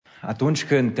Atunci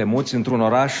când te muți într-un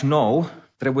oraș nou,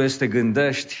 trebuie să te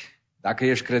gândești, dacă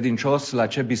ești credincios, la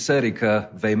ce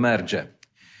biserică vei merge.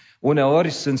 Uneori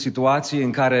sunt situații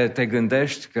în care te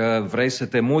gândești că vrei să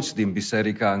te muți din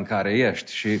biserica în care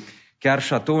ești și chiar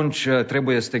și atunci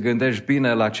trebuie să te gândești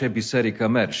bine la ce biserică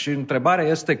mergi. Și întrebarea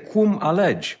este cum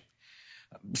alegi.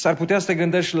 S-ar putea să te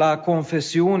gândești la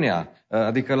confesiunea,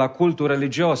 adică la cultul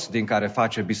religios din care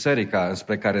face biserica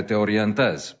spre care te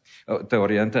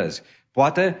orientezi.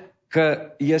 Poate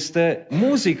că este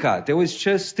muzica, te uiți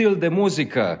ce stil de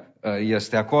muzică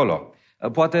este acolo.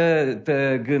 Poate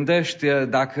te gândești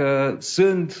dacă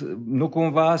nu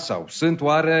cumva, sau sunt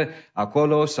oare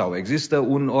acolo, sau există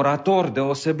un orator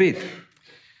deosebit.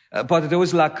 Poate te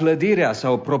uiți la clădirea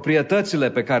sau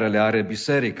proprietățile pe care le are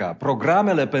biserica,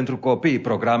 programele pentru copii,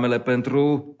 programele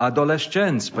pentru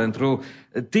adolescenți, pentru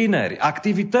tineri,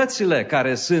 activitățile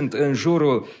care sunt în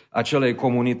jurul acelei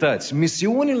comunități,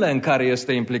 misiunile în care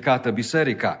este implicată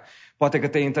biserica. Poate că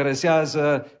te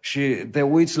interesează și te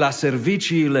uiți la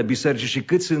serviciile bisericii și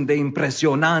cât sunt de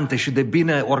impresionante și de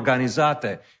bine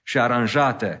organizate și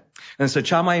aranjate. Însă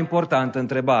cea mai importantă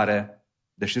întrebare,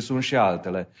 deși sunt și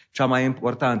altele, cea mai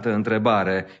importantă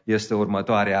întrebare este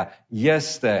următoarea.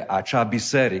 Este acea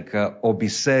biserică o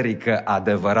biserică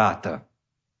adevărată?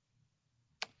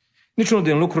 Niciunul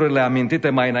din lucrurile amintite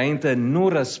mai înainte nu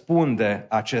răspunde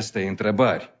acestei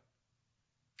întrebări.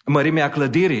 Mărimea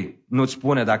clădirii nu-ți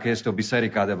spune dacă este o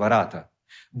biserică adevărată.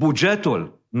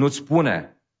 Bugetul nu-ți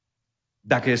spune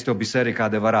dacă este o biserică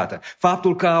adevărată.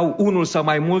 Faptul că au unul sau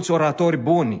mai mulți oratori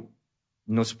buni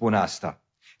nu spune asta.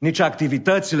 Nici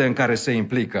activitățile în care se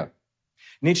implică,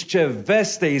 nici ce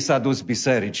veste i s-a dus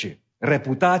bisericii,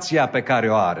 reputația pe care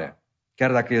o are,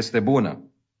 chiar dacă este bună.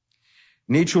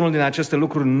 Niciunul din aceste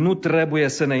lucruri nu trebuie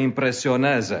să ne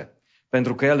impresioneze,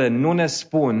 pentru că ele nu ne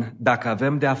spun dacă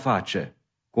avem de-a face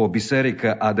cu o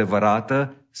biserică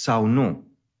adevărată sau nu.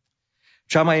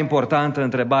 Cea mai importantă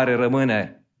întrebare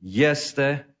rămâne,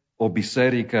 este o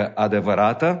biserică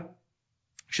adevărată?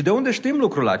 Și de unde știm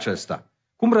lucrul acesta?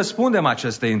 Cum răspundem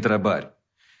acestei întrebări?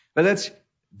 Vedeți,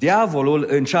 diavolul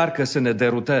încearcă să ne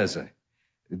deruteze.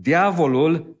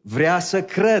 Diavolul vrea să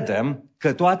credem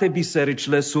că toate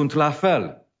bisericile sunt la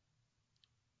fel.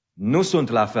 Nu sunt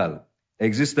la fel.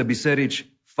 Există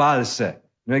biserici false.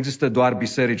 Nu există doar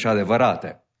biserici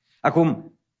adevărate.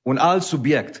 Acum, un alt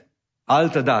subiect,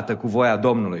 altă dată cu voia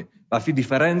Domnului, va fi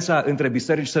diferența între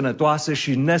biserici sănătoase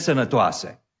și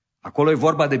nesănătoase. Acolo e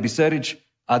vorba de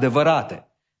biserici adevărate.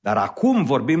 Dar acum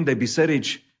vorbim de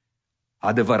biserici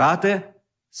adevărate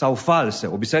sau false.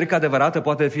 O biserică adevărată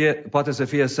poate să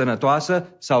fie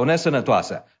sănătoasă sau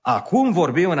nesănătoasă. Acum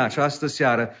vorbim în această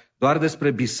seară doar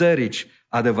despre biserici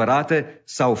adevărate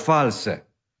sau false.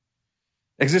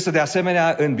 Există de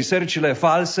asemenea în bisericile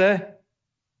false,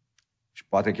 și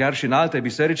poate chiar și în alte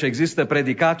biserici, există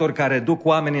predicatori care duc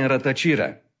oamenii în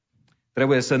rătăcire.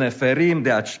 Trebuie să ne ferim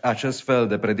de acest fel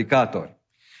de predicatori.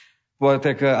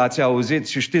 Poate că ați auzit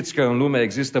și știți că în lume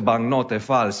există bancnote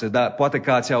false, dar poate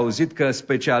că ați auzit că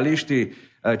specialiștii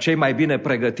cei mai bine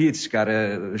pregătiți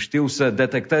care știu să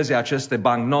detecteze aceste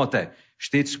bancnote,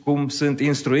 știți cum sunt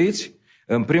instruiți?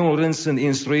 În primul rând sunt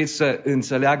instruiți să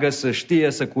înțeleagă, să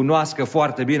știe, să cunoască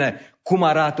foarte bine cum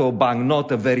arată o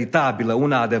bancnotă veritabilă,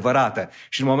 una adevărată.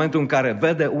 Și în momentul în care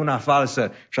vede una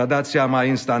falsă, și-a dat seama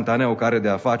instantaneu că are de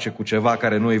a face cu ceva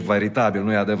care nu e veritabil,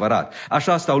 nu e adevărat.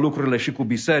 Așa stau lucrurile și cu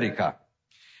biserica.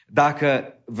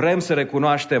 Dacă vrem să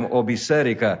recunoaștem o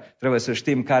biserică, trebuie să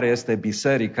știm care este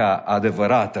biserica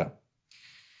adevărată.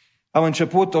 Am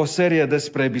început o serie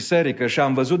despre biserică și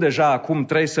am văzut deja acum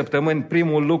 3 săptămâni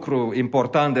primul lucru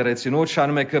important de reținut, și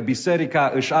anume că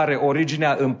biserica își are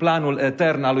originea în planul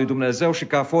etern al lui Dumnezeu și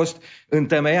că a fost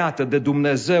întemeiată de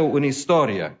Dumnezeu în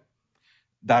istorie.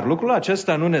 Dar lucrul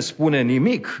acesta nu ne spune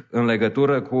nimic în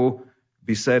legătură cu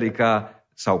biserica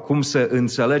sau cum să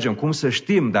înțelegem, cum să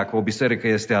știm dacă o biserică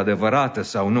este adevărată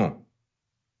sau nu.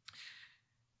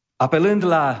 Apelând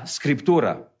la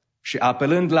Scriptură, și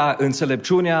apelând la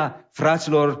înțelepciunea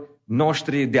fraților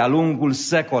noștri de-a lungul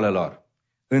secolelor,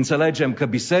 înțelegem că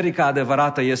biserica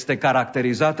adevărată este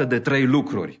caracterizată de 3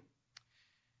 lucruri.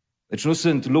 Deci nu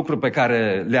sunt lucruri pe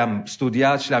care le-am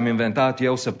studiat și le-am inventat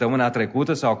eu săptămâna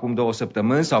trecută sau acum 2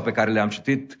 săptămâni sau pe care le-am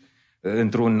citit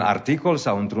într-un articol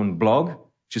sau într-un blog,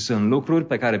 ci sunt lucruri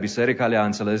pe care biserica le-a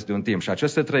înțeles de un timp. Și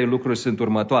aceste 3 lucruri sunt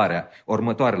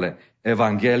următoarele.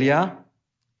 Evanghelia,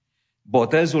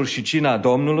 botezul și cina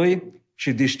Domnului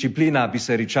și disciplina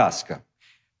bisericească.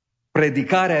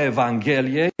 Predicarea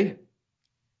Evangheliei,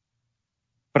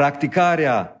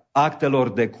 practicarea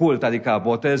actelor de cult, adică a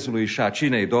botezului și a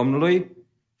cinei Domnului,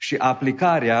 și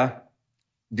aplicarea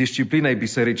disciplinei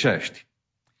bisericești.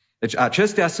 Deci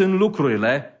acestea sunt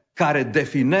lucrurile care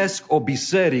definesc o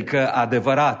biserică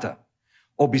adevărată.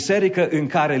 O biserică în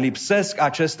care lipsesc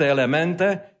aceste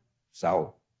elemente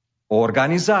sau o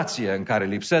organizație în care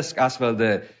lipsesc astfel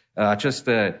de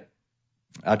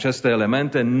aceste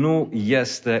elemente nu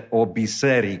este o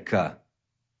biserică.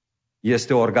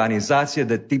 Este o organizație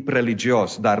de tip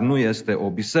religios, dar nu este o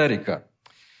biserică.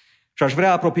 Și aș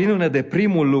vrea, apropiindu-ne de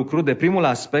primul lucru, de primul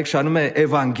aspect, și anume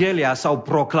Evanghelia sau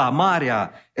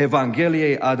proclamarea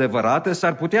Evangheliei adevărate,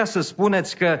 s-ar putea să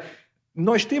spuneți că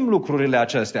noi știm lucrurile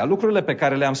acestea. Lucrurile pe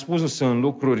care le-am spus sunt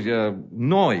lucruri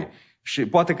noi și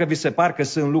poate că vi se par că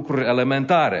sunt lucruri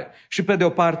elementare. Și pe de o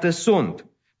parte sunt.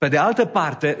 Pe de altă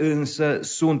parte însă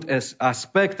sunt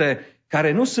aspecte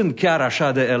care nu sunt chiar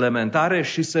așa de elementare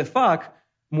și se fac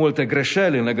multe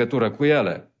greșeli în legătură cu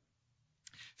ele.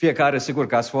 Fiecare, sigur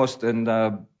că ați fost în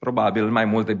probabil mai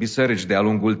multe biserici de-a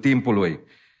lungul timpului,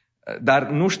 dar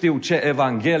nu știu ce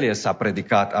evanghelie s-a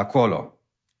predicat acolo.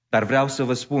 Dar vreau să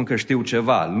vă spun că știu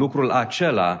ceva. Lucrul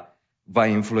acela v-a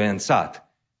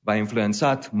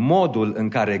influențat modul în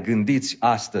care gândiți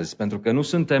astăzi, pentru că nu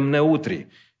suntem neutri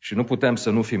și nu putem să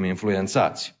nu fim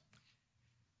influențați.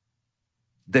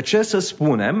 De ce să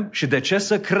spunem și de ce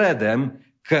să credem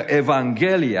că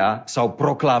Evanghelia sau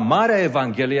proclamarea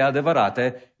Evangheliei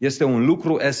adevărate este un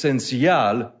lucru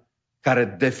esențial care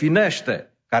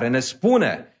definește, care ne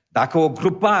spune dacă o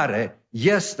grupare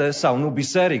este sau nu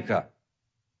biserică?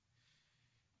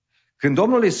 Când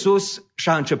Domnul Iisus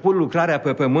și-a început lucrarea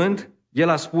pe pământ, El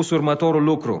a spus următorul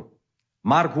lucru.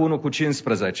 Marcu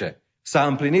 1:15. S-a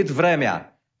împlinit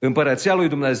vremea, împărăția lui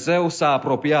Dumnezeu s-a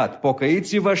apropiat.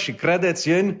 Pocăiți-vă și credeți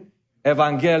în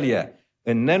Evanghelie.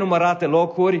 În nenumărate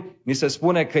locuri ni se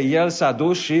spune că El s-a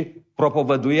dus și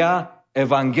propovăduia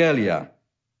Evanghelia.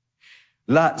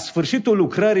 La sfârșitul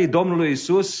lucrării Domnului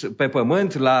Iisus pe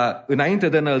pământ, înainte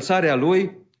de înălțarea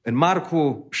Lui, în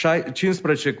Marcu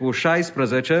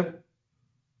 15:16,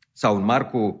 sau în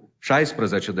Marcu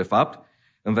 16 de fapt,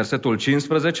 în versetul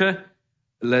 15,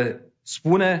 le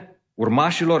spune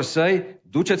urmașilor săi,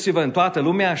 duceți-vă în toată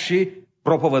lumea și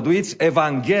propovăduiți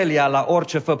Evanghelia la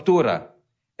orice făptură.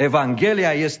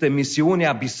 Evanghelia este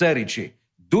misiunea bisericii.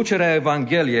 Ducerea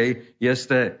Evangheliei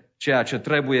este ceea ce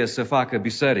trebuie să facă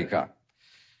biserica.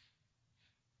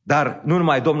 Dar nu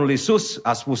numai Domnul Iisus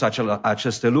a spus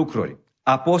aceste lucruri.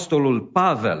 Apostolul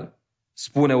Pavel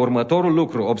spune următorul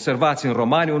lucru. Observați în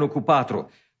Romani 1:4.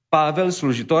 Pavel,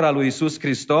 slujitor al lui Iisus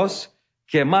Hristos,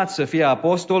 chemat să fie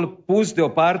apostol, pus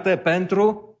deoparte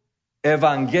pentru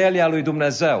Evanghelia lui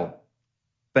Dumnezeu.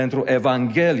 Pentru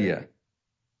Evanghelie.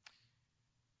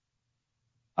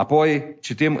 Apoi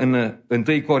citim în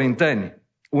 1 Corinteni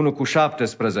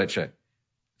 1:17.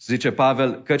 Zice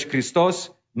Pavel, căci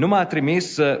Hristos nu m-a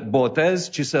trimis să botez,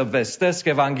 ci să vestesc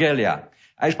Evanghelia.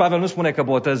 Aici Pavel nu spune că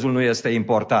botezul nu este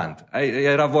important.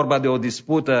 Era vorba de o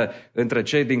dispută între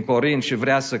cei din Corint și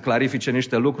vrea să clarifice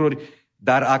niște lucruri,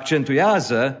 dar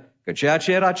accentuează că ceea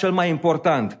ce era cel mai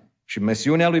important și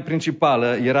misiunea lui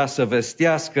principală era să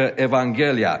vestească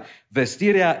Evanghelia.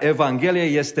 Vestirea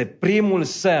Evangheliei este primul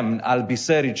semn al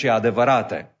bisericii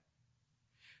adevărate.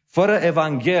 Fără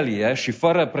Evanghelie și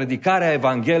fără predicarea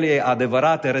Evangheliei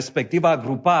adevărate, respectiva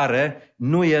grupare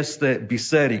nu este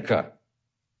biserică.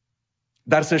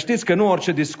 Dar să știți că nu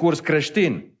orice discurs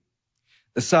creștin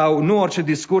sau nu orice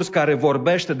discurs care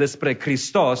vorbește despre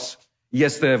Hristos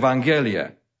este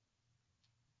Evanghelie.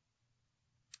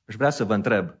 Aș vrea să vă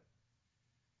întreb.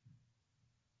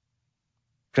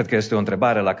 Cred că este o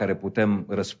întrebare la care putem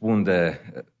răspunde,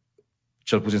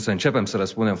 cel puțin să începem să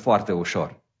răspundem foarte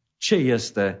ușor. Ce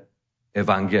este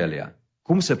Evanghelia?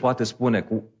 Cum se poate spune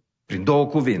prin două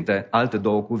cuvinte, alte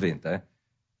două cuvinte,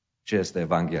 ce este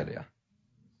Evanghelia?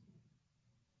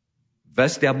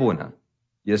 Vestea bună.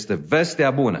 Este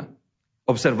vestea bună.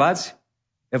 Observați,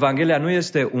 Evanghelia nu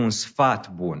este un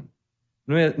sfat bun.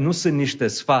 Nu sunt niște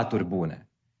sfaturi bune.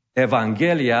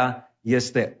 Evanghelia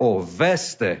este o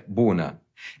veste bună.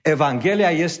 Evanghelia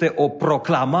este o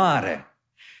proclamare.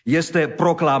 Este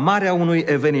proclamarea unui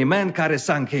eveniment care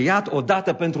s-a încheiat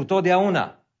odată pentru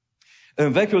totdeauna.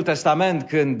 În Vechiul Testament,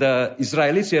 când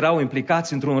izraeliții erau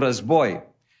implicați într-un război,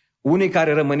 unii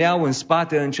care rămâneau în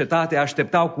spate în cetate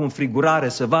așteptau cu înfrigurare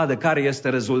să vadă care este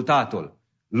rezultatul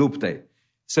luptei.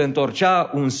 Se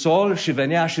întorcea un sol și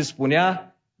venea și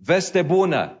spunea, veste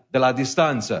bună de la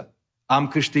distanță, am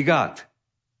câștigat.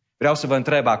 Vreau să vă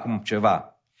întreb acum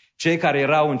ceva. Cei care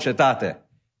erau în cetate,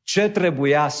 ce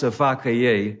trebuia să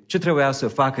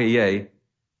facă ei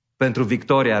pentru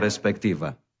victoria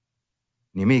respectivă?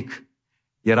 Nimic.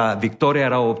 Victoria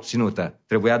era obținută.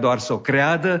 Trebuia doar să o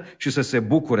creadă și să se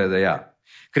bucure de ea.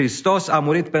 Hristos a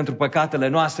murit pentru păcatele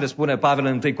noastre, spune Pavel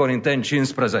în 1 Corinteni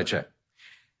 15.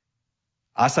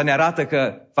 Asta ne arată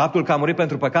că faptul că a murit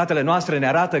pentru păcatele noastre ne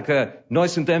arată că noi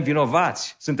suntem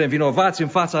vinovați. Suntem vinovați în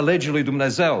fața legii lui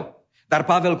Dumnezeu. Dar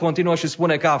Pavel continuă și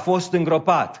spune că a fost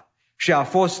îngropat și a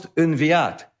fost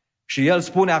înviat. Și el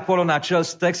spune acolo în acel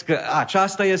text că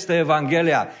aceasta este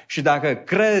Evanghelia și dacă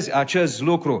crezi acest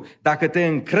lucru, dacă te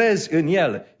încrezi în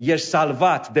el, ești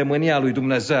salvat de mânia lui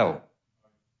Dumnezeu.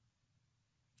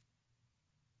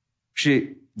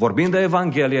 Și vorbind de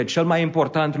Evanghelie, cel mai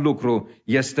important lucru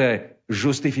este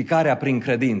justificarea prin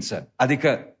credință.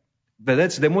 Adică,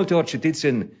 vedeți, de multe ori citiți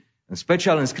în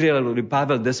special în scrierile lui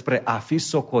Pavel despre a fi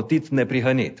socotit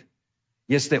neprihănit.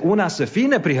 Este una să fii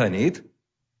neprihănit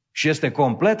și este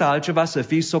complet altceva să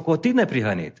fii socotit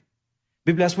neprihănit.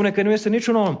 Biblia spune că nu este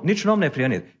niciun om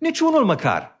neprihănit, niciunul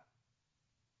măcar.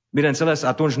 Bineînțeles,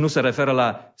 atunci nu se referă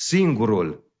la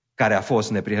singurul care a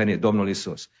fost neprihănit, Domnul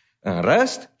Iisus. În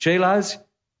rest, ceilalți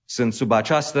sunt sub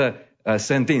această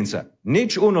sentință.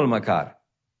 Nici unul măcar.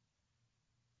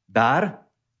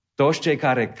 Dar toți cei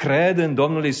care cred în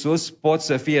Domnul Iisus pot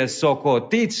să fie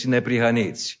socotiți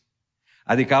neprihăniți.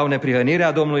 Adică au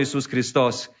neprihănirea Domnului Iisus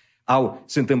Hristos,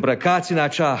 sunt îmbrăcați în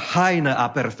acea haină a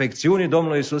perfecțiunii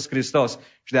Domnului Iisus Hristos.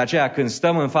 Și de aceea când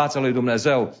stăm în fața lui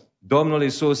Dumnezeu, Domnul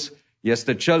Iisus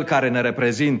este Cel care ne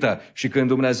reprezintă și când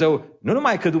Dumnezeu, nu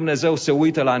numai că Dumnezeu se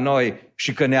uită la noi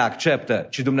și că ne acceptă,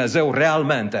 ci Dumnezeu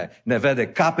realmente ne vede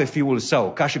ca pe Fiul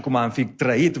Său, ca și cum am fi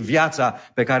trăit viața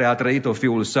pe care a trăit-o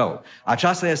Fiul Său.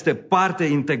 Aceasta este parte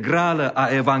integrală a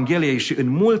Evangheliei și în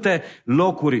multe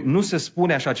locuri nu se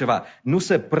spune așa ceva, nu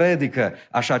se predică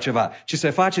așa ceva, ci se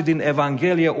face din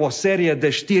Evanghelie o serie de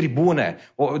știri bune,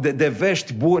 de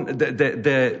vești bune,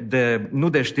 nu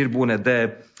de știri bune,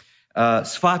 de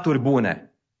sfaturi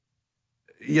bune.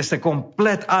 Este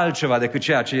complet altceva decât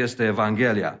ceea ce este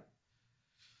Evanghelia.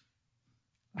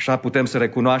 Așa putem să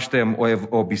recunoaștem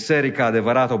o biserică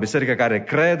adevărată, o biserică care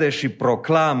crede și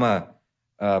proclamă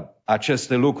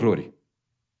aceste lucruri.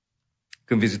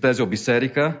 Când vizitezi o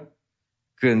biserică,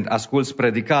 când asculți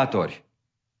predicatori,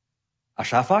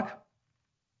 așa fac?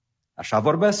 Așa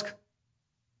vorbesc?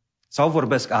 Sau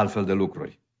vorbesc altfel de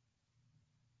lucruri?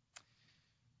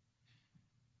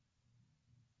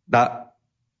 Dar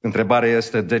întrebarea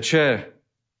este, de ce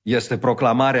este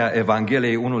proclamarea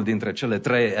Evangheliei unul dintre cele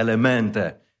 3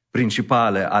 elemente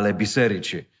principale ale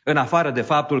bisericii? În afară de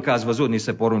faptul că ați văzut, ni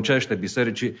se poruncește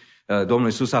bisericii, Domnul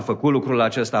Iisus a făcut lucrul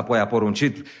acesta, apoi a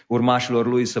poruncit urmașilor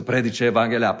lui să predice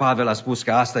Evanghelia. Pavel a spus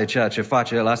că asta e ceea ce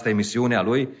face el, asta e misiunea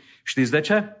lui. Știți de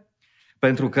ce?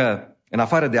 Pentru că, în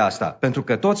afară de asta, pentru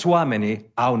că toți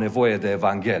oamenii au nevoie de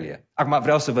Evanghelie. Acum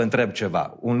vreau să vă întreb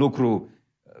ceva, un lucru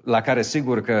la care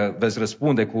sigur că veți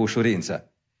răspunde cu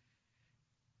ușurință.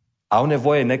 Au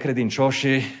nevoie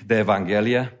necredincioșii de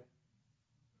Evanghelie?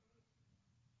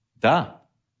 Da.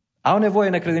 Au nevoie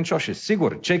necredincioșii,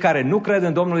 sigur. Cei care nu cred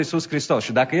în Domnul Iisus Hristos.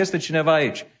 Și dacă este cineva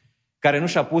aici care nu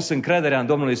și-a pus încrederea în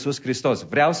Domnul Iisus Hristos,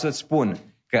 vreau să-ți spun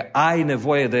că ai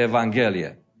nevoie de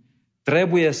Evanghelie.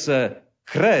 Trebuie să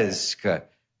crezi că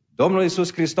Domnul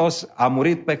Iisus Hristos a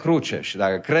murit pe cruce și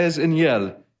dacă crezi în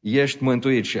El, ești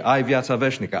mântuit și ai viața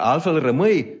veșnică. Altfel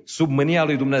rămâi sub mânia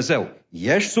lui Dumnezeu.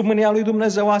 Ești sub mânia lui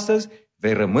Dumnezeu astăzi,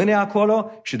 vei rămâne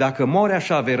acolo și dacă mori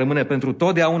așa, vei rămâne pentru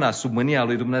totdeauna sub mânia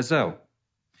lui Dumnezeu.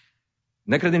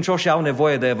 Necredincioșii au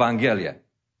nevoie de Evanghelie.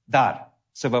 Dar,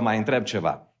 să vă mai întreb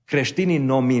ceva, creștinii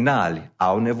nominali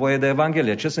au nevoie de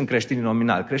Evanghelie. Ce sunt creștinii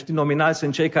nominali? Creștinii nominali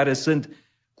sunt cei care sunt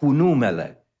cu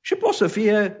numele. Și pot să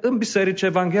fie în biserici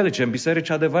evanghelice, în biserici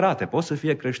adevărate. Pot să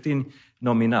fie creștini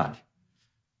nominali.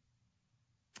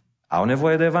 Au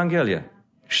nevoie de Evanghelie.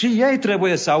 Și ei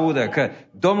trebuie să audă că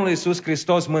Domnul Iisus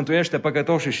Hristos mântuiește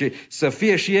păcătoșii și să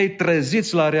fie și ei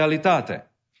treziți la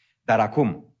realitate. Dar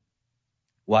acum,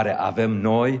 oare avem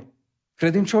noi,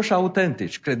 credincioși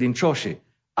autentici, credincioșii,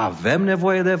 avem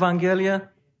nevoie de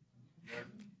Evanghelie?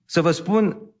 Să vă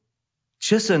spun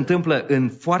ce se întâmplă în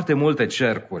foarte multe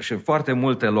cercuri și în foarte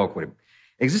multe locuri.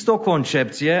 Există o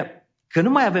concepție că nu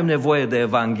mai avem nevoie de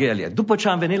Evanghelie. După ce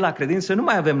am venit la credință, nu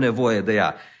mai avem nevoie de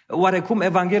ea. Oarecum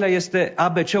Evanghelia este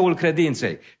ABC-ul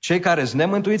credinței. Cei care sunt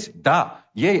nemântuiți, da,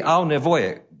 ei au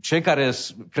nevoie. Cei care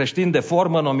sunt creștini de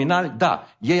formă nominal, da,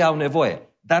 ei au nevoie.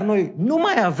 Dar noi nu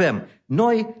mai avem.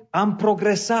 Noi am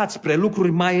progresat spre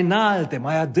lucruri mai înalte,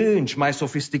 mai adânci, mai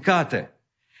sofisticate.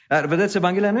 Dar vedeți,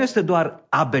 Evanghelia nu este doar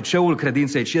ABC-ul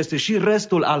credinței, ci este și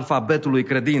restul alfabetului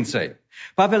credinței.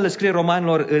 Pavel le scrie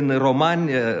romanilor în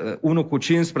Romani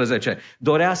 1:15,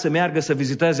 dorea să meargă să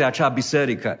viziteze acea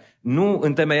biserică. Nu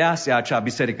întemeiase acea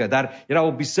biserică, dar era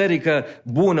o biserică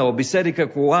bună, o biserică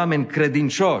cu oameni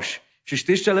credincioși. Și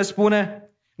știți ce le spune?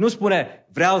 Nu spune,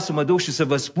 vreau să mă duc și să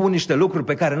vă spun niște lucruri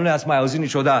pe care nu le-ați mai auzit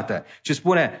niciodată, ci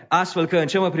spune, astfel că în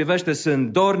ce mă privește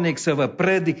sunt dornic să vă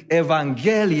predic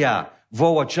Evanghelia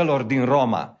vouă celor din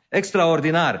Roma.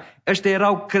 Extraordinar! Ăștia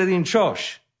erau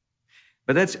credincioși.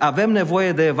 Vedeți, avem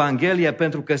nevoie de Evanghelie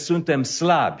pentru că suntem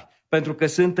slabi, pentru că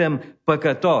suntem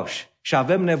păcătoși și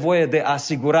avem nevoie de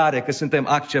asigurare că suntem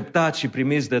acceptați și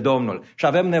primiți de Domnul. Și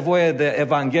avem nevoie de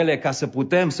Evanghelie ca să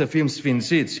putem să fim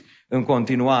sfințiți în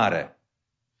continuare.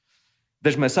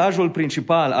 Deci mesajul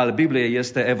principal al Bibliei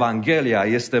este Evanghelia,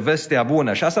 este vestea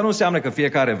bună. Și asta nu înseamnă că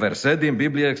fiecare verset din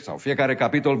Biblie sau fiecare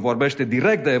capitol vorbește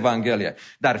direct de Evanghelie.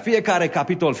 Dar fiecare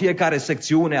capitol, fiecare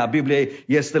secțiune a Bibliei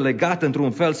este legată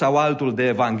într-un fel sau altul de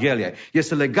Evanghelie.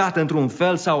 Este legată într-un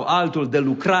fel sau altul de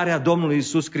lucrarea Domnului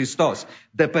Iisus Hristos,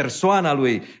 de persoana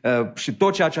Lui și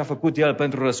tot ceea ce a făcut El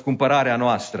pentru răscumpărarea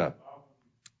noastră.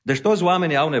 Deci toți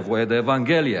oamenii au nevoie de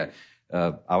Evanghelie.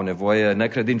 Au nevoie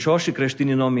necredincioșii,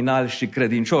 creștinii nominali și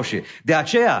credincioșii. De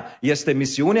aceea este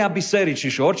misiunea bisericii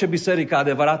și orice biserică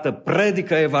adevărată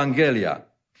predică Evanghelia.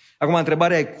 Acum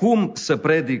întrebarea e cum să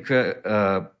predică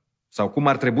sau cum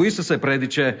ar trebui să se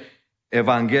predice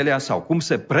Evanghelia sau cum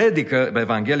se predică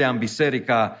Evanghelia în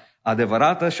biserica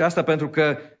adevărată și asta pentru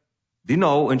că, din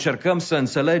nou, încercăm să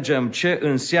înțelegem ce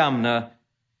înseamnă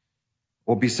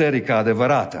o biserică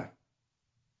adevărată.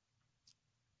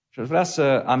 Și aș vrea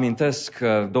să amintesc 2-3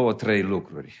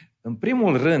 lucruri. În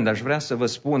primul rând, aș vrea să vă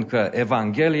spun că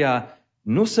Evanghelia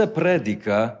nu se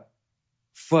predică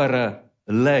fără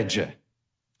lege.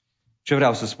 Ce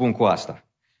vreau să spun cu asta?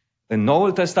 În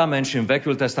Noul Testament și în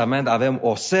Vechiul Testament avem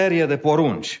o serie de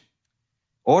porunci.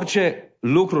 Orice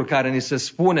lucru care ni se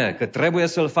spune că trebuie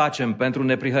să-l facem pentru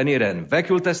neprihănire în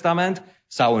Vechiul Testament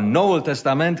sau în Noul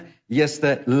Testament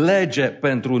este lege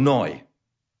pentru noi.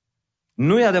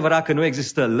 Nu e adevărat că nu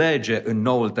există lege în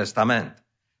Noul Testament.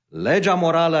 Legea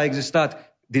morală a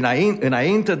existat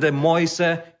înainte de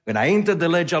Moise, înainte de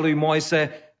legea lui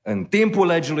Moise, în timpul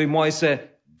legii lui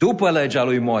Moise, după legea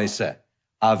lui Moise.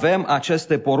 Avem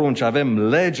aceste porunci, avem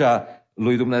legea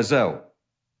lui Dumnezeu.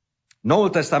 Noul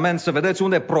Testament, să vedeți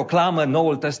unde proclamă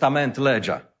Noul Testament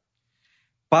legea.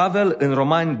 Pavel în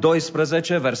Romani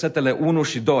 12, versetele 1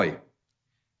 și 2.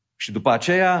 Și după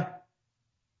aceea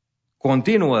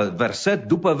continuă verset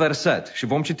după verset și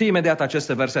vom citi imediat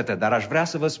aceste versete, dar aș vrea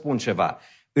să vă spun ceva.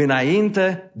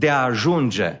 Înainte de a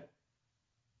ajunge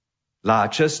la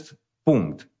acest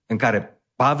punct în care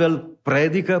Pavel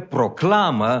predică,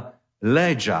 proclamă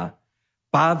legea,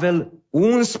 Pavel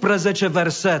 11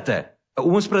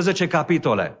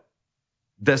 capitole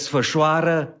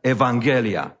desfășoară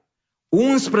Evanghelia.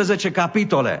 11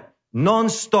 capitole,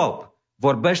 non-stop,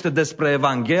 vorbește despre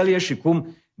Evanghelie și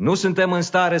cum nu suntem în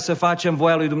stare să facem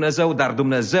voia lui Dumnezeu, dar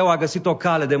Dumnezeu a găsit o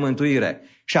cale de mântuire.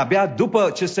 Și abia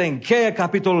după ce se încheie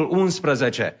capitolul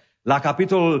 11, la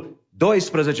capitolul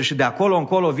 12 și de acolo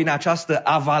încolo vine această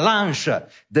avalanșă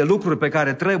de lucruri pe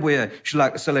care trebuie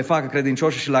să le facă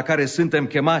credincioșii și la care suntem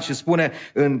chemați și spune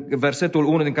în versetul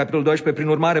 1 din capitolul 12,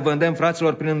 prin urmare vă îndemn,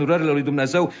 fraților, prin îndurările lui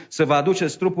Dumnezeu să vă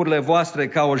aduceți trupurile voastre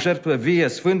ca o jertfă vie,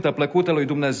 sfântă, plăcută lui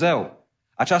Dumnezeu.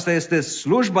 Aceasta este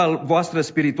slujba voastră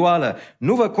spirituală.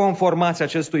 Nu vă conformați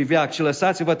acestui veac, ci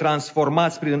lăsați-vă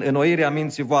transformați prin înnoirea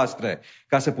minții voastre,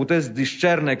 ca să puteți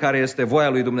discerne care este voia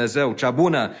lui Dumnezeu, cea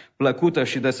bună, plăcută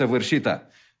și desăvârșită.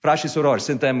 Frați și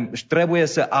surori, trebuie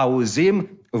să auzim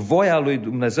voia lui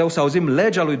Dumnezeu, să auzim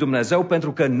legea lui Dumnezeu,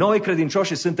 pentru că noi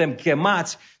credincioșii suntem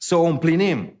chemați să o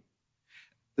împlinim.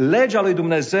 Legea lui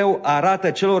Dumnezeu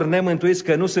arată celor nemântuiți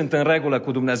că nu sunt în regulă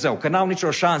cu Dumnezeu, că n-au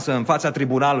nicio șansă în fața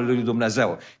tribunalului lui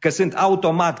Dumnezeu, că sunt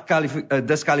automat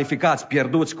descalificați,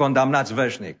 pierduți, condamnați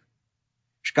veșnic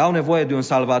și că au nevoie de un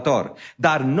salvator.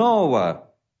 Dar nouă,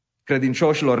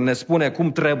 credincioșilor, ne spune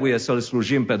cum trebuie să-L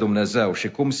slujim pe Dumnezeu și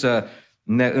cum să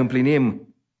ne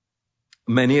împlinim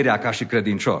menirea ca și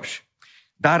credincioși.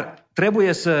 Dar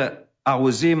trebuie să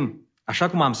auzim, așa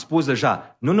cum am spus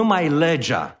deja, nu numai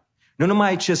legea, nu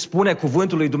numai ce spune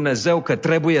cuvântul lui Dumnezeu că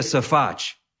trebuie să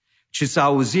faci, ci să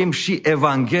auzim și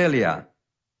Evanghelia.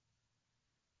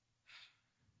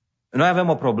 Noi avem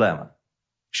o problemă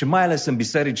și mai ales în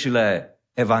bisericile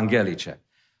evanghelice.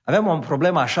 Avem o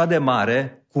problemă așa de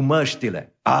mare cu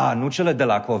măștile. Nu cele de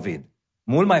la COVID,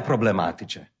 mult mai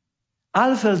problematice.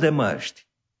 Altfel de măști.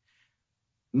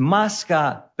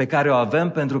 Masca pe care o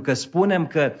avem pentru că spunem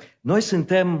că noi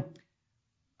suntem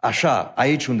așa,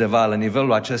 aici undeva, la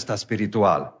nivelul acesta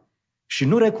spiritual. Și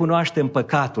nu recunoaștem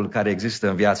păcatul care există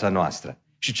în viața noastră.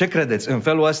 Și ce credeți? În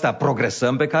felul ăsta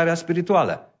progresăm pe calea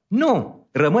spirituală? Nu!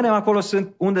 Rămânem acolo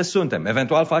unde suntem.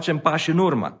 Eventual facem pași în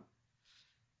urmă.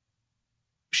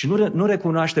 Și nu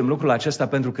recunoaștem lucrul acesta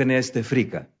pentru că ne este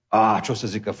frică. Ce o să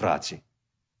zică frații?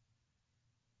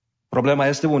 Problema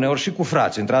este uneori și cu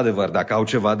frați, într-adevăr, dacă au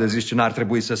ceva de zis ce n-ar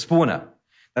trebui să spună.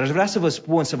 Dar aș vrea să vă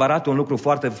spun, să vă arăt un lucru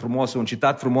foarte frumos, un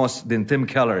citat frumos din Tim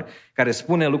Keller, care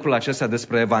spune lucrul acesta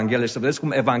despre Evanghelie și să vedeți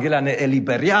cum Evanghelia ne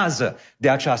eliberează de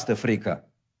această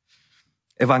frică.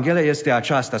 Evanghelia este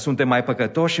aceasta: suntem mai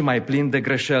păcătoși și mai plini de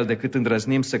greșeli decât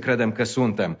îndrăznim să credem că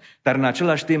suntem. Dar în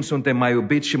același timp suntem mai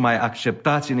iubiți și mai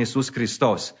acceptați în Iisus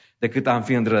Hristos decât am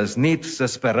fi îndrăznit să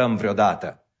sperăm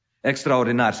vreodată.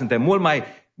 Extraordinar! Suntem mult mai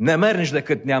nemernici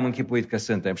decât ne-am închipuit că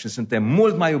suntem și suntem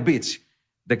mult mai iubiți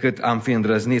decât am fi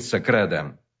îndrăznit să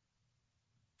credem.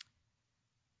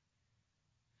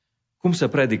 Cum se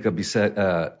predică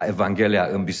Evanghelia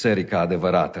în biserica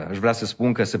adevărată? Aș vrea să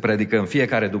spun că se predică în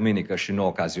fiecare duminică și nu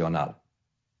ocazional.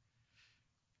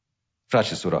 Frați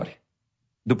și surori,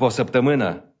 după o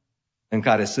săptămână în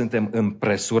care suntem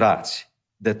împresurați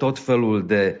de tot felul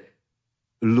de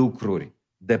lucruri,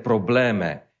 de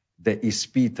probleme, de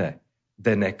ispite,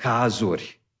 de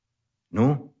necazuri,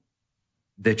 nu?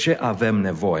 De ce avem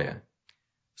nevoie?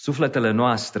 Sufletele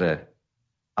noastre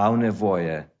au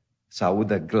nevoie să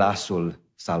audă glasul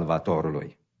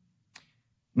Salvatorului.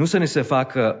 Nu să ni se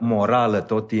facă morală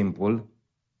tot timpul,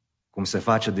 cum se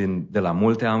face de la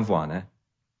multe anvoane,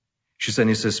 și să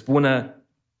ni se spună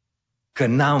că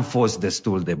n-am fost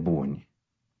destul de buni,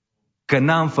 că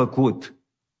n-am făcut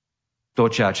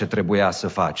tot ceea ce trebuia să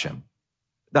facem.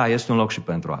 Da, este un loc și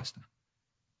pentru asta.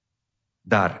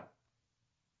 Dar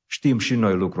știm și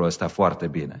noi lucrul ăsta foarte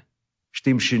bine.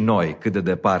 Știm și noi cât de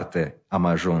departe am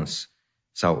ajuns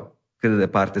sau cât de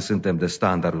departe suntem de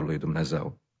standardul lui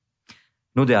Dumnezeu.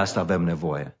 Nu de asta avem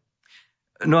nevoie.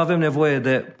 Nu avem nevoie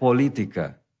de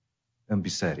politică în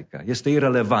biserică. Este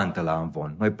irelevantă la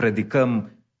amvon. Noi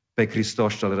predicăm pe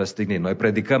Hristos cel răstignit. Noi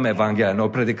predicăm Evanghelia. Noi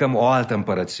predicăm o altă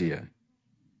împărăție.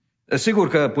 Sigur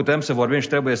că putem să vorbim și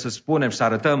trebuie să spunem și să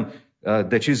arătăm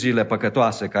deciziile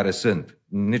păcătoase care sunt.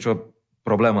 Nicio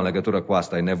problemă în legătură cu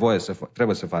asta. E nevoie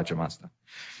trebuie să facem asta.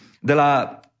 De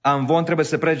la amvon trebuie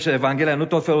să predice Evanghelia, nu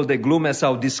tot felul de glume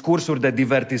sau discursuri de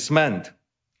divertisment.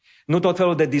 Nu tot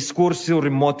felul de discursuri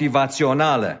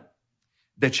motivaționale.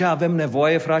 De ce avem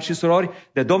nevoie, frați și surori?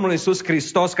 De Domnul Iisus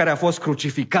Hristos care a fost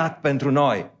crucificat pentru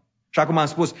noi. Și acum am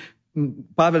spus,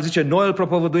 Pavel zice, noi îl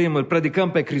propovăduim, îl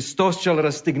predicăm pe Hristos cel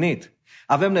răstignit.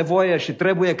 Avem nevoie și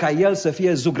trebuie ca El să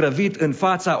fie zugrăvit în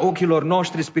fața ochilor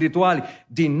noștri spirituali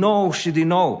din nou și din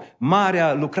nou.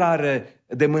 Marea lucrare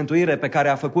de mântuire pe care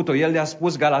a făcut-o. El le-a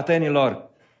spus galatenilor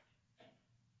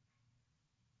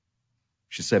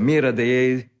și se miră de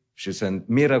ei și se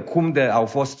miră cum de au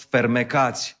fost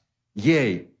fermecați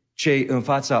ei, cei în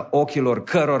fața ochilor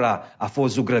cărora a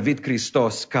fost zugrăvit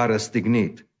Hristos ca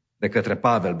răstignit de către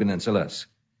Pavel, bineînțeles.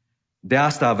 De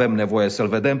asta avem nevoie, să-L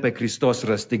vedem pe Hristos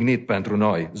răstignit pentru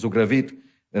noi, zugrăvit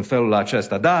în felul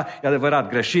acesta. Da, e adevărat,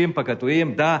 greșim,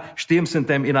 păcătuim, da, știm,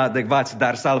 suntem inadecvați,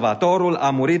 dar Salvatorul a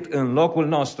murit în locul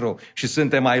nostru și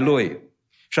suntem ai Lui.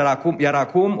 Iar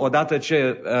acum, odată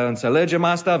ce înțelegem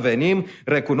asta, venim,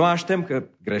 recunoaștem că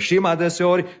greșim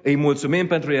adeseori, îi mulțumim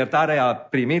pentru iertarea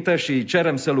primită și îi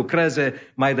cerem să lucreze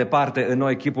mai departe în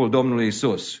noi chipul Domnului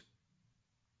Isus.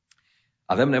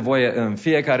 Avem nevoie în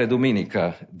fiecare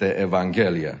duminică de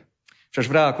Evanghelie. Și aș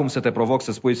vrea acum să te provoc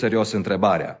să spui serios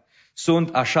întrebarea.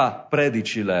 Sunt așa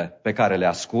predicile pe care le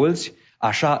asculți?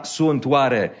 Așa sunt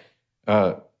oare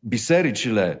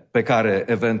bisericile pe care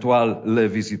eventual le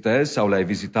vizitezi sau le-ai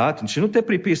vizitat? Și nu te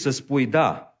pripi să spui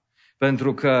da,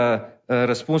 pentru că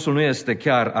răspunsul nu este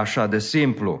chiar așa de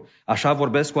simplu. Așa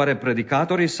vorbesc oare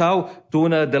predicatorii sau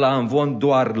tună de la amvon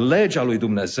doar legea lui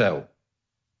Dumnezeu?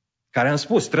 Care am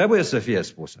spus, trebuie să fie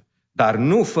spusă, dar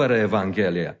nu fără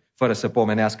Evanghelia, fără să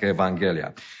pomenească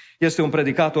Evanghelia. Este un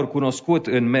predicator cunoscut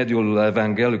în mediul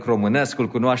evanghelic românesc, îl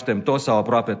cunoaștem toți sau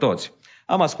aproape toți.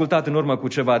 Am ascultat în urmă cu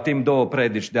ceva timp 2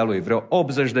 predici de-a lui, vreo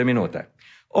 80 de minute.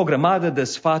 O grămadă de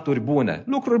sfaturi bune,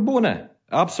 lucruri bune,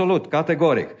 absolut,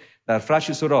 categoric. Dar, frați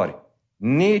și surori,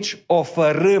 nici o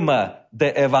fărâmă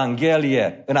de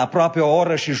Evanghelie în aproape o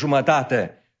oră și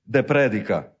jumătate de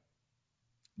predică.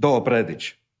 2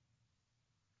 predici.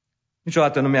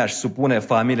 Niciodată nu mi-aș supune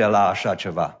familia la așa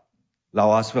ceva, la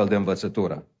o astfel de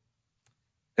învățătură.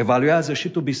 Evaluează și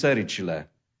tu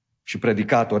bisericile și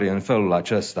predicatorii în felul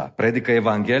acesta. Predică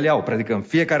Evanghelia, o predică în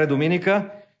fiecare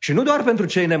duminică și nu doar pentru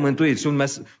cei nemântuiți.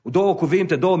 2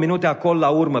 cuvinte, 2 minute acolo la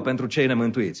urmă pentru cei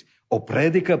nemântuiți. O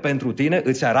predică pentru tine,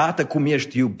 îți arată cum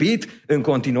ești iubit în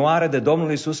continuare de Domnul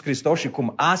Iisus Hristos și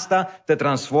cum asta te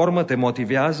transformă, te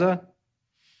motivează.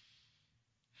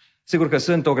 Sigur că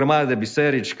sunt o grămadă de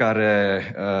biserici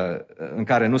în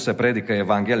care nu se predică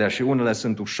Evanghelia și unele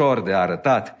sunt ușor de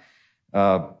arătat.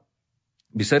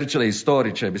 Bisericile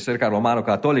istorice, Biserica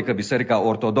Romano-Catolică, Biserica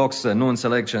Ortodoxă nu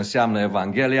înțeleg ce înseamnă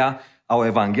Evanghelia, au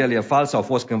Evanghelie falsă, au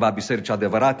fost cândva biserici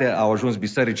adevărate, au ajuns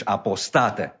biserici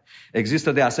apostate.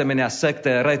 Există de asemenea secte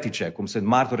eretice, cum sunt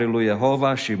martorii lui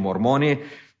Jehova și mormonii.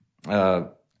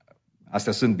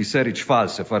 Astea sunt biserici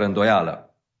false, fără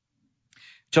îndoială.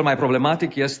 Cel mai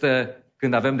problematic este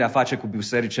când avem de a face cu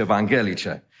biserici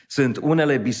evanghelice. Sunt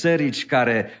unele biserici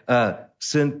care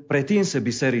sunt pretinse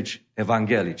biserici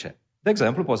evanghelice. De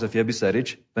exemplu, pot să fie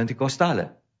biserici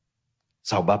penticostale,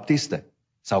 sau baptiste,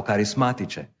 sau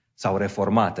carismatice, sau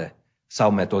reformate,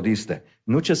 sau metodiste.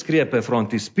 Nu ce scrie pe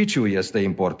frontispiciu este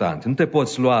important. Nu te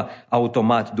poți lua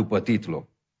automat după titlu.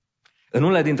 În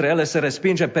unele dintre ele se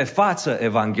respinge pe față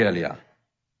Evanghelia.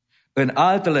 În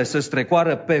altele se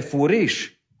strecoară pe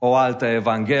furiș o altă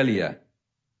Evanghelie.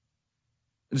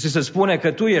 Se spune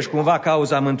că tu ești cumva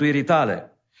cauza mântuirii tale.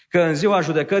 Că în ziua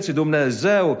judecății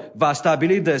Dumnezeu va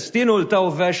stabili destinul tău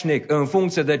veșnic în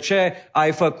funcție de ce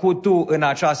ai făcut tu în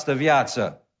această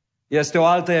viață. Este o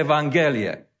altă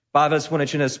Evanghelie. Pavel spune,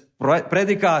 cine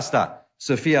predică asta,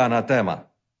 să fie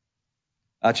anatema.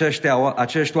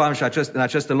 Acești oameni și în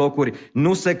aceste locuri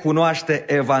nu se cunoaște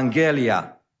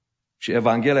Evanghelia. Și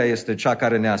Evanghelia este cea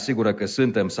care ne asigură că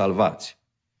suntem salvați.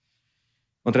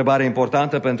 O întrebare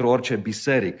importantă pentru orice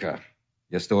biserică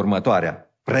este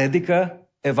următoarea. Predică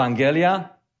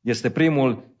Evanghelia? Este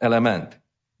primul element.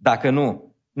 Dacă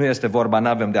nu este vorba,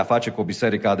 n-avem de a face cu o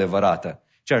biserică adevărată.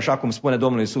 Și așa cum spune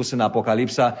Domnul Iisus în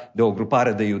Apocalipsa, de o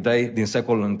grupare de iudei din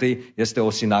secolul I, este o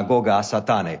sinagogă a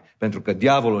satanei, pentru că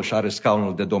diavolul își are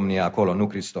scaunul de domnie acolo, nu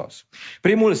Hristos.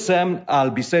 Primul semn al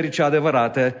bisericii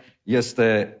adevărate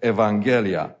este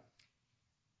Evanghelia.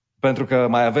 Pentru că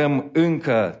mai avem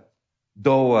încă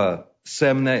două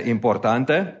semne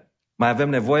importante, mai avem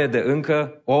nevoie de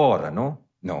încă o oră, nu?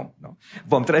 Nu.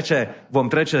 Vom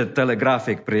trece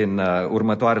telegrafic prin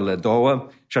următoarele două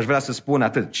și aș vrea să spun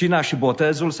atât. Cina și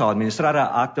botezul sau administrarea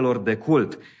actelor de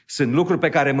cult sunt lucruri pe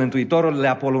care Mântuitorul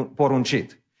le-a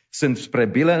poruncit. Sunt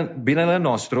spre binele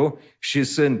nostru și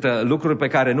sunt lucruri pe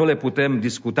care nu le putem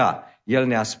discuta. El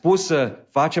ne-a spus să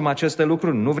facem aceste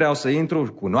lucruri, nu vreau să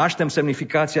intru, cunoaștem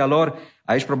semnificația lor.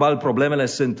 Aici probabil problemele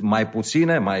sunt mai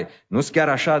puține, nu sunt chiar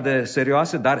așa de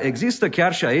serioase, dar există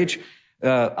chiar și aici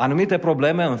anumite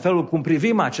probleme în felul cum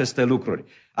privim aceste lucruri.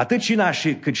 Atât cina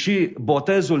cât și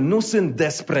botezul nu sunt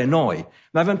despre noi.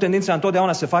 Noi avem tendința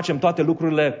întotdeauna să facem toate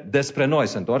lucrurile despre noi,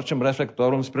 să întoarcem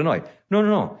reflectorul spre noi.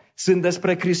 Nu. Sunt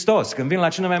despre Hristos. Când vin la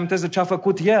cină, mi amintesc de ce a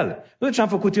făcut El. Nu de ce am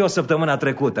făcut eu săptămâna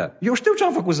trecută. Eu știu ce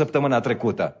am făcut săptămâna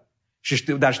trecută.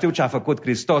 Dar știu ce a făcut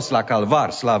Hristos la Calvar,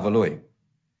 slavă Lui.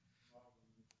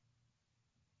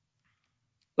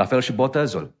 La fel și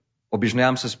botezul.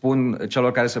 Obișnuiam să spun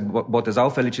celor care se botezau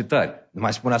felicitări. Nu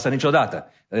mai spun asta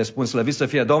niciodată. Le spun slăvit să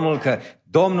fie Domnul, că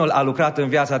Domnul a lucrat în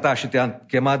viața ta și te-a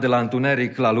chemat de la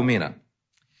întuneric la lumină.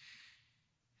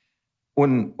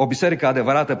 O biserică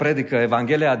adevărată predică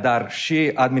Evanghelia, dar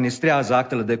și administrează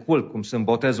actele de cult, cum sunt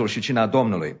botezul și cina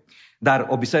Domnului. Dar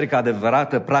o biserică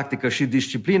adevărată practică și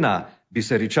disciplina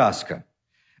bisericească.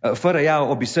 Fără ea,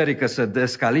 o biserică se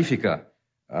descalifică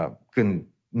când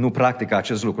nu practică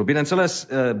acest lucru. Bineînțeles,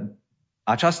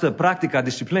 această practică a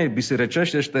disciplinei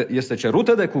bisericești este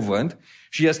cerută de cuvânt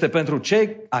și este pentru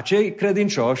acei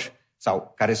credincioși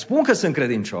sau care spun că sunt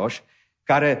credincioși,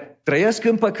 care trăiesc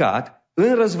în păcat,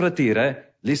 în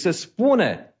răzvrătire, li se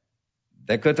spune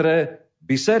de către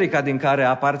biserica din care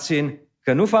aparțin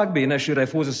că nu fac bine și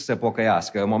refuză să se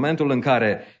pocăiască. În momentul în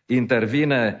care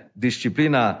intervine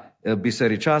disciplina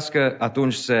bisericească,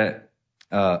 atunci se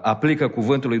aplică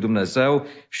cuvântul lui Dumnezeu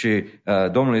și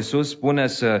Domnul Iisus spune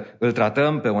să îl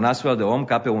tratăm pe un astfel de om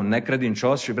ca pe un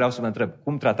necredincios și vreau să mă întreb,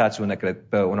 cum tratați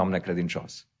pe un om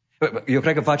necredincios? Eu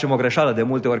cred că facem o greșeală de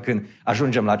multe ori când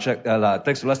ajungem la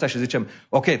textul ăsta și zicem,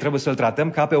 ok, trebuie să-l tratăm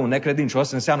ca pe un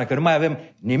necredincios, înseamnă că nu mai avem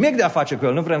nimic de a face cu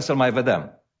el, nu vrem să-l mai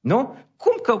vedem. Nu?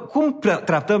 Cum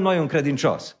tratăm noi un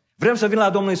credincios? Vrem să vină la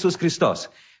Domnul Iisus Hristos.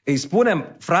 Îi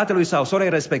spunem fratelui sau sorei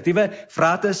respective,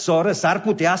 frate, soră, s-ar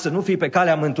putea să nu fii pe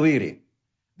calea mântuirii.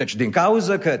 Deci din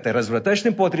cauza că te răzvrătești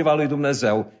împotriva lui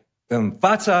Dumnezeu, în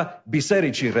fața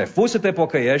bisericii refuzi să te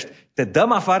pocăiești, te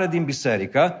dăm afară din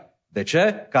biserică. De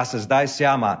ce? Ca să-ți dai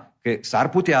seama că s-ar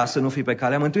putea să nu fii pe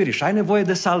calea mântuirii și ai nevoie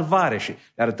de salvare și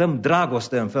le arătăm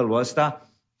dragoste în felul ăsta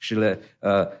și le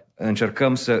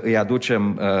încercăm să îi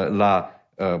aducem la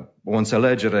o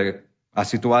înțelegere a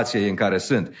situației în care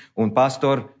sunt. Un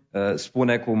pastor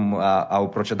spune cum au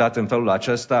procedat în felul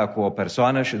acesta cu o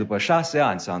persoană și după 6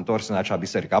 ani s-a întors în acea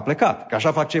biserică. A plecat, că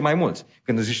așa fac cei mai mulți.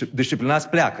 Când disciplinați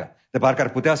pleacă, de parcă ar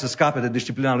putea să scape de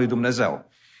disciplina lui Dumnezeu.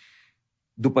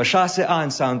 după 6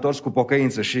 ani s-a întors cu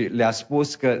pocăință și le-a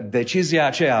spus că decizia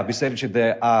aceea a bisericii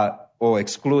de a o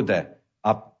exclude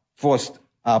a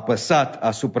apăsat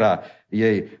asupra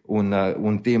ei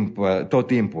un timp, tot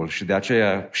timpul și de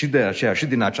aceea și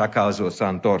din acea cauză s-a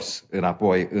întors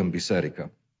înapoi în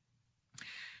biserică.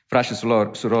 Frați și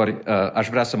surori, aș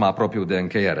vrea să mă apropiu de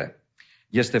încheiere.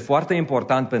 Este foarte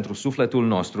important pentru sufletul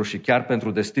nostru și chiar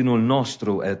pentru destinul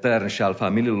nostru etern și al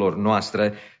familiilor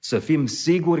noastre să fim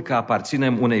siguri că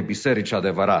aparținem unei biserici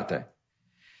adevărate.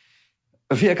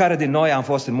 Fiecare din noi am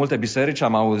fost în multe biserici,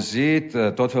 am auzit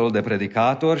tot felul de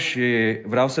predicatori și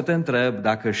vreau să te întreb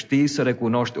dacă știi să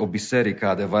recunoști o biserică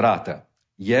adevărată.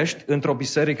 Ești într-o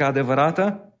biserică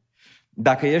adevărată?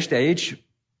 Dacă ești aici,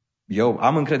 eu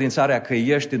am încredințarea că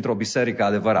ești într-o biserică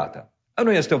adevărată.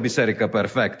 Nu este o biserică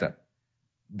perfectă,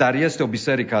 dar este o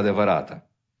biserică adevărată.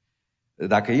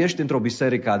 Dacă ești într-o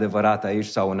biserică adevărată aici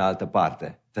sau în altă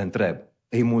parte, te întreb,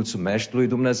 îi mulțumești lui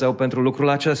Dumnezeu pentru lucrul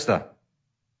acesta?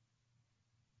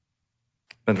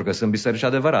 Pentru că sunt biserici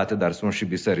adevărate, dar sunt și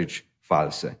biserici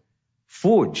false.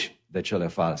 Fugi de cele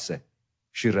false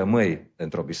și rămâi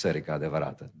într-o biserică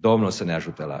adevărată. Domnul să ne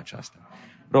ajute la aceasta.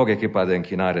 Rog echipa de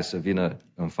închinare să vină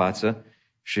în față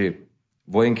și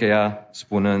voi încheia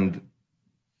spunând,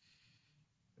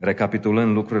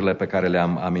 recapitulând lucrurile pe care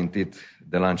le-am amintit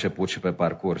de la început și pe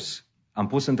parcurs. Am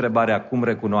pus întrebarea cum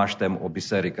recunoaștem o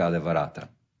biserică adevărată.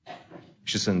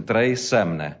 Și sunt 3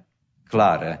 semne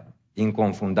clare,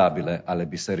 inconfundabile ale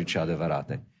bisericii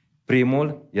adevărate.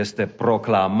 Primul este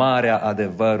proclamarea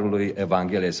adevărului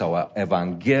Evangheliei sau a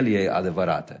Evangheliei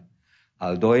adevărate.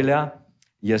 Al doilea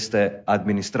este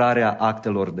administrarea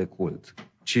actelor de cult,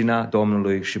 cina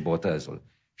Domnului și botezul.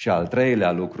 Și al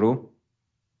treilea lucru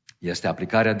este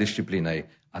aplicarea disciplinei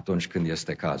atunci când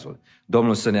este cazul.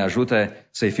 Domnul să ne ajute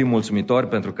să-i fim mulțumitori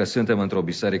pentru că suntem într-o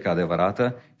biserică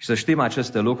adevărată și să știm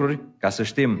aceste lucruri ca să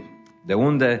știm de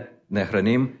unde ne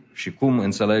hrănim și cum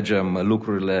înțelegem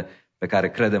lucrurile pe care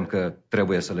credem că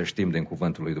trebuie să le știm din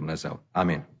cuvântul lui Dumnezeu.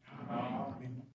 Amin.